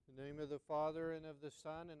name of the Father, and of the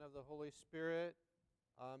Son, and of the Holy Spirit.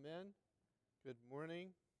 Amen. Good morning.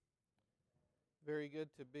 Very good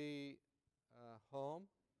to be home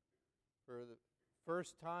for the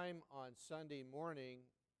first time on Sunday morning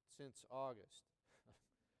since August.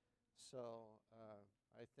 So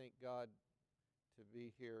I thank God to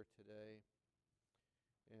be here today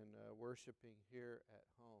and worshiping here at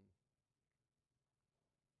home.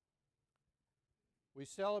 We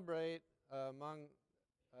celebrate among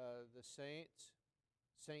the saints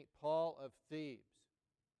St. Paul of Thebes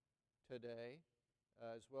today,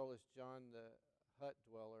 as well as John the hut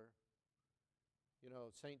dweller. You know,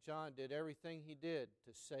 St. John did everything he did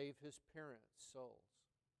to save his parents' souls.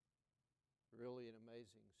 Really an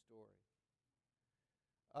amazing story.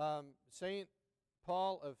 St.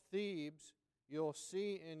 Paul of Thebes, you'll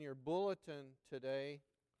see in your bulletin today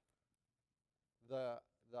the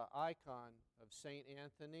icon of St.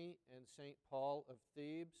 Anthony and St. Paul of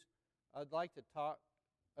Thebes. I'd like to talk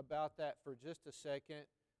about that for just a second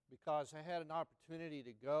because I had an opportunity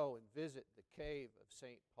to go and visit the cave of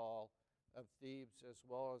St. Paul of Thebes as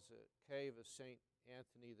well as the cave of St.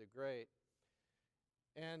 Anthony the Great.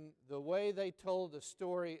 And the way they told the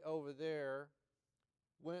story over there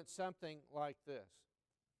went something like this.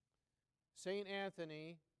 St.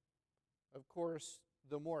 Anthony, of course,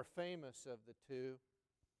 the more famous of the two,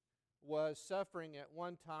 was suffering at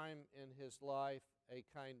one time in his life a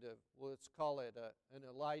kind of, let's call it an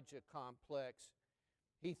Elijah complex.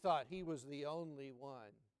 He thought he was the only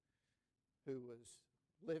one who was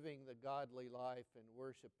living the godly life and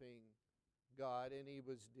worshiping God, and he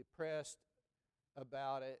was depressed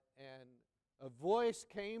about it. And a voice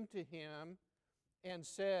came to him and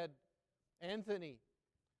said, Anthony,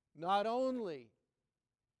 not only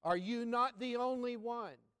are you not the only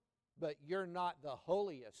one, but you're not the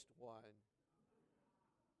holiest one.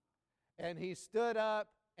 And he stood up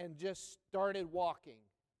and just started walking.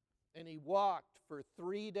 And he walked for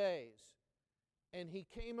 3 days. And he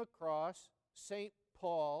came across St.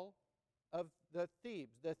 Paul of the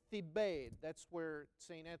Thebes, the Thebaid. That's where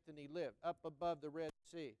St. Anthony lived, up above the Red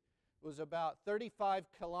Sea. It was about 35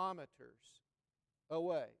 kilometers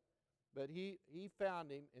away. But he found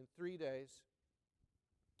him in 3 days.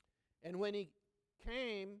 And when he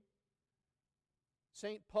came,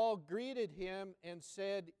 St. Paul greeted him and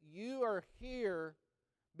said, you are here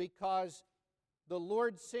because the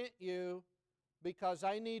Lord sent you because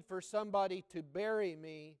I need for somebody to bury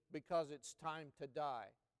me because it's time to die.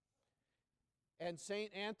 And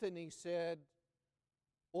St. Anthony said,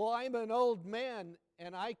 well, I'm an old man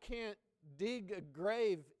and I can't dig a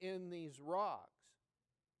grave in these rocks.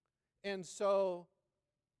 And so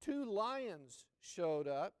 2 lions showed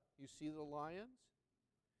up. You see the lions?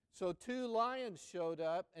 So 2 lions showed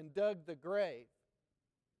up and dug the grave.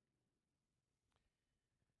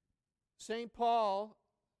 St. Paul,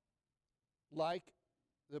 like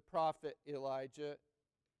the prophet Elijah,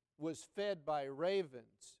 was fed by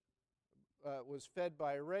ravens.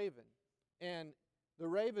 And the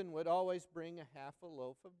raven would always bring a half a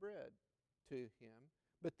loaf of bread to him.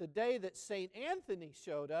 But the day that St. Anthony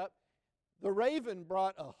showed up, the raven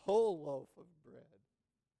brought a whole loaf of bread.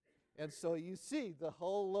 And so you see the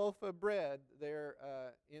whole loaf of bread there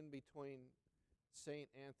in between St.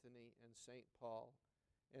 Anthony and St. Paul.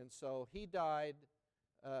 And so he died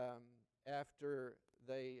after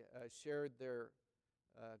they shared their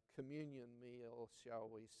communion meal, shall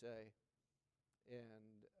we say.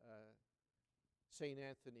 And St.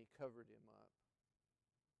 Anthony covered him up.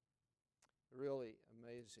 Really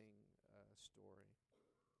amazing story.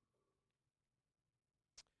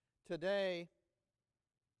 Today,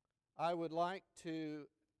 I would like to,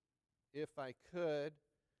 if I could,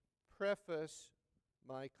 preface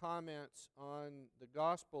my comments on the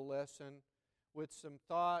gospel lesson with some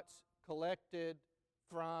thoughts collected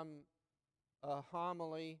from a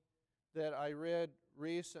homily that I read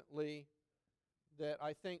recently that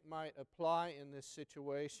I think might apply in this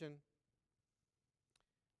situation.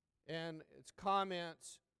 And it's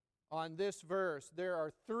comments on this verse. There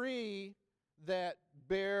are 3 that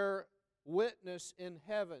bear witness in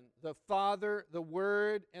heaven, the Father, the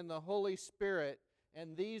Word, and the Holy Spirit,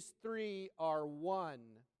 and these 3 are one.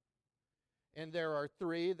 And there are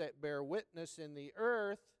 3 that bear witness in the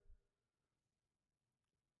earth,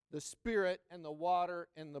 the Spirit and the water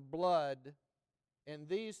and the blood, and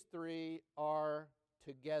these 3 are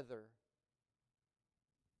together.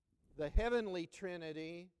 The heavenly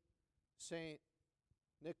Trinity, St.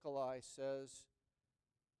 Nikolai says,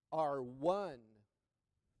 are one.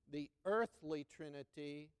 The earthly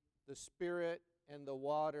Trinity, the Spirit and the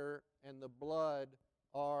water and the blood,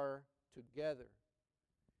 are together.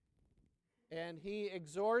 And he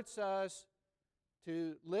exhorts us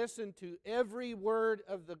to listen to every word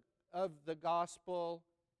of the gospel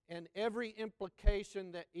and every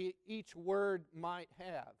implication that each word might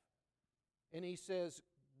have. And he says,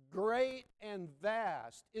 great and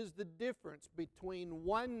vast is the difference between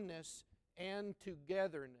oneness and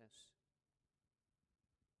togetherness.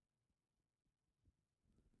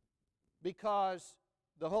 Because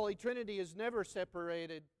the Holy Trinity is never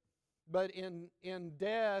separated, but in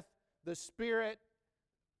death, the Spirit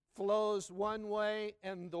flows one way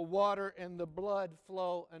and the water and the blood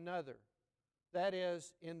flow another. That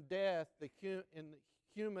is, in death, in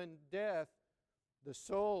human death, the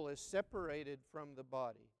soul is separated from the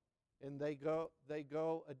body, and they go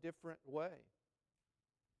a different way.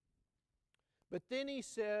 But then he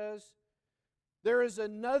says, there is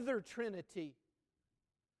another Trinity.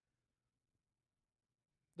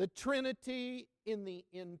 The Trinity in the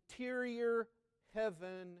interior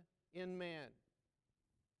heaven in man.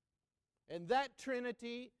 And that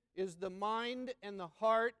Trinity is the mind and the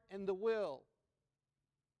heart and the will.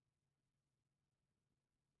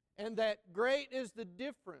 And that great is the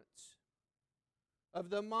difference of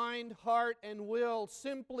the mind, heart, and will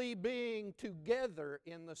simply being together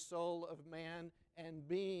in the soul of man and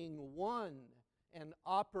being one and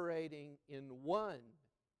operating in one.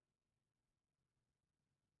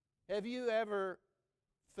 Have you ever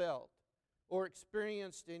felt or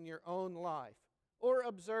experienced in your own life or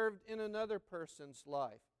observed in another person's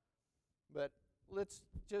life? But let's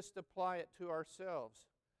just apply it to ourselves.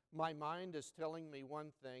 My mind is telling me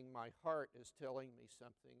one thing, my heart is telling me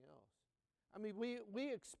something else. I mean,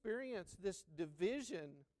 we experience this division,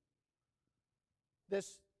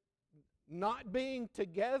 this not being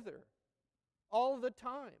together all the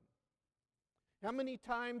time. How many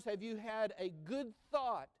times have you had a good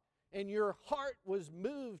thought and your heart was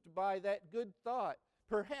moved by that good thought,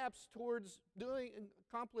 perhaps towards doing and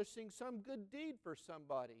accomplishing some good deed for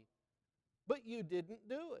somebody, but you didn't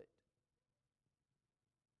do it?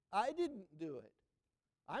 I didn't do it.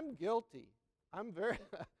 I'm guilty. I'm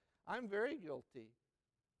very guilty.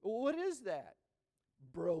 What is that?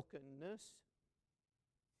 Brokenness.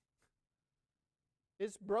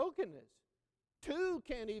 It's brokenness. Two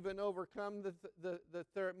can't even overcome the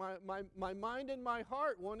third. My mind and my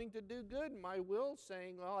heart wanting to do good, and my will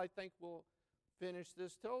saying, well, I think we'll finish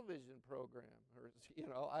this television program. Or,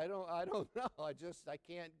 I don't know. I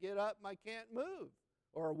can't get up and I can't move.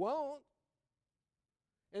 Or won't.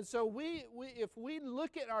 And so if we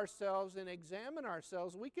look at ourselves and examine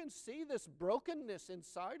ourselves, we can see this brokenness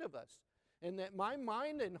inside of us. And that my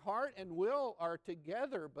mind and heart and will are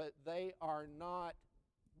together, but they are not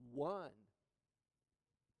one.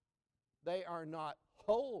 They are not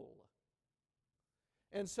whole.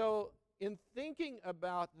 And so in thinking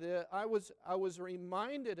about this, I was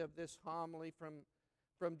reminded of this homily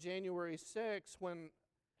from January 6th when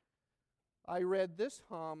I read this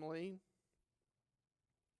homily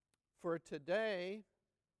for today,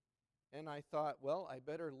 and I thought, well, I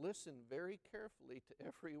better listen very carefully to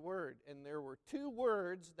every word. And there were two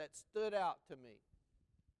words that stood out to me.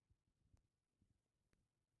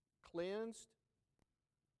 Cleansed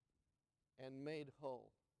and made whole.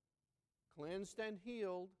 Cleansed and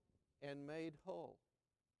healed and made whole.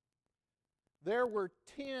 There were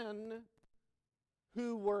 10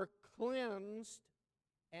 who were cleansed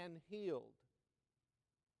and healed.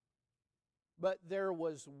 But there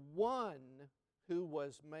was one who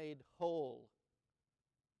was made whole.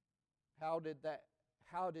 How did that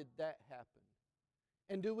happen?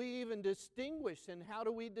 And do we even distinguish, and how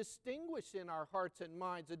do we distinguish in our hearts and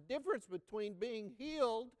minds a difference between being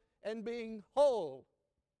healed and being whole?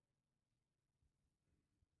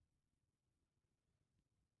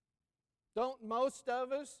 Don't most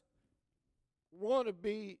of us want to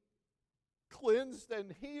be cleansed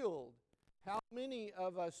and healed? How many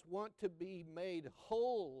of us want to be made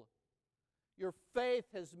whole? Your faith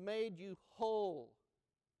has made you whole.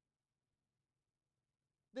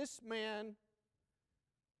 This man,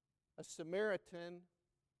 a Samaritan,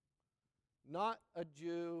 not a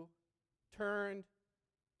Jew, turned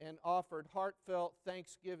and offered heartfelt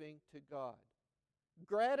thanksgiving to God,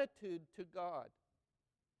 gratitude to God.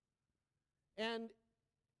 And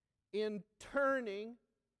in turning,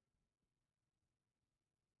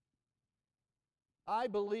 I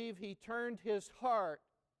believe he turned his heart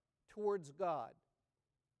towards God.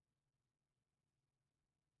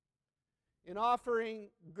 In offering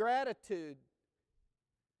gratitude,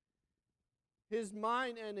 his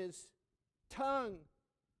mind and his tongue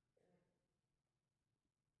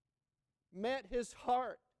met his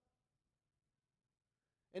heart.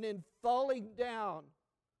 And in falling down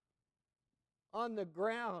on the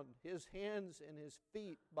ground, his hands and his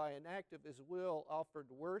feet, by an act of his will, offered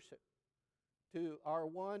worship to our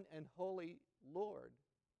one and holy Lord.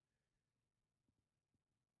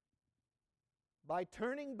 By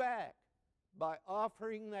turning back, by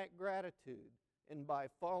offering that gratitude, and by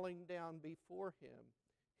falling down before him,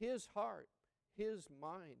 his heart, his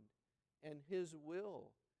mind, and his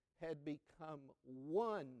will had become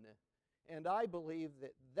one. And I believe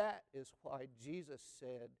that that is why Jesus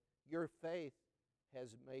said, "Your faith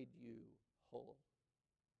has made you whole."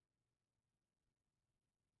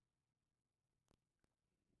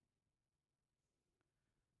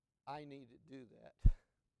 I need to do that.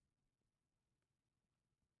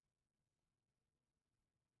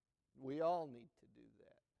 We all need to do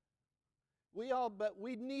that. But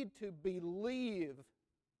we need to believe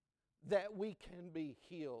that we can be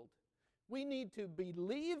healed. We need to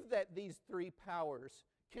believe that these three powers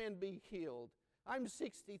can be healed. I'm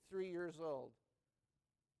 63 years old,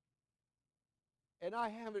 and I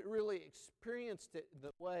haven't really experienced it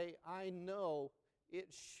the way I know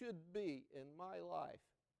it should be in my life.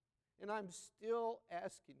 And I'm still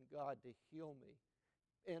asking God to heal me,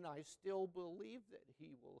 and I still believe that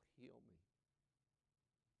He will heal me.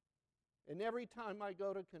 And every time I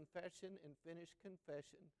go to confession and finish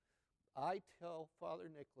confession, I tell Father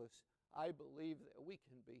Nicholas, I believe that we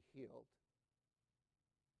can be healed.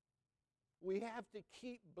 We have to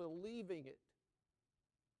keep believing it.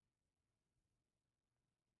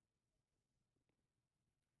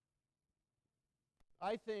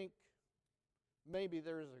 I think maybe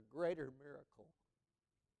there's a greater miracle.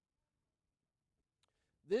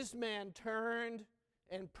 This man turned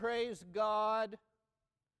and praised God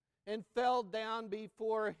and fell down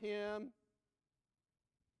before Him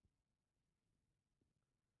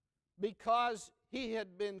because he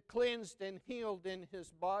had been cleansed and healed in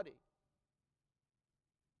his body.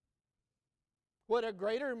 What a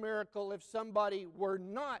greater miracle if somebody were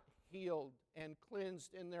not healed and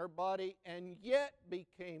cleansed in their body and yet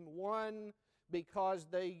became one because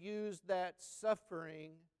they used that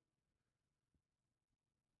suffering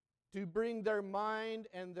to bring their mind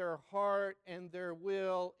and their heart and their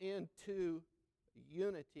will into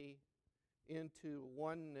unity, into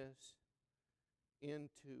oneness,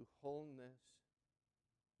 into wholeness.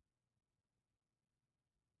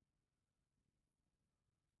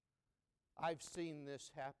 I've seen this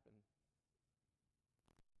happen.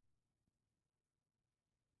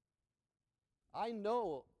 I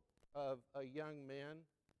know of a young man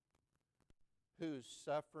who's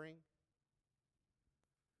suffering,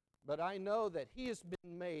 but I know that he has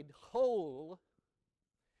been made whole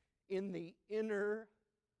in the inner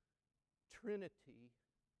Trinity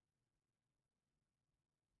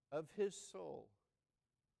of his soul.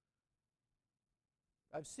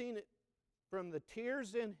 I've seen it from the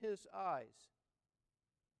tears in his eyes,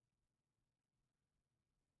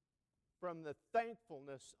 from the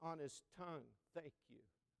thankfulness on his tongue, thank you,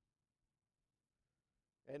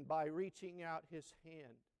 and by reaching out his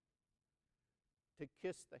hand to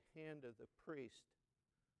kiss the hand of the priest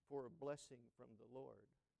for a blessing from the Lord.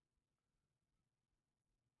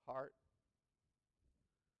 Heart,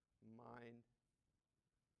 mind,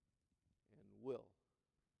 and will.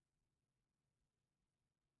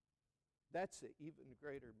 That's an even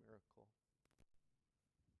greater miracle.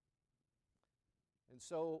 And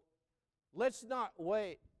so, let's not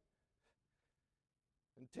wait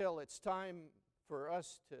until it's time for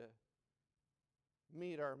us to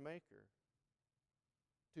meet our Maker,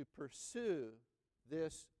 to pursue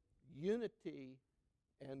this unity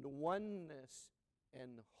and oneness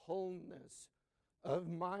and wholeness of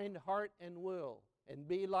mind, heart, and will, and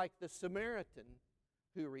be like the Samaritan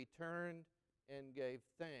who returned and gave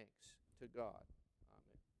thanks to God.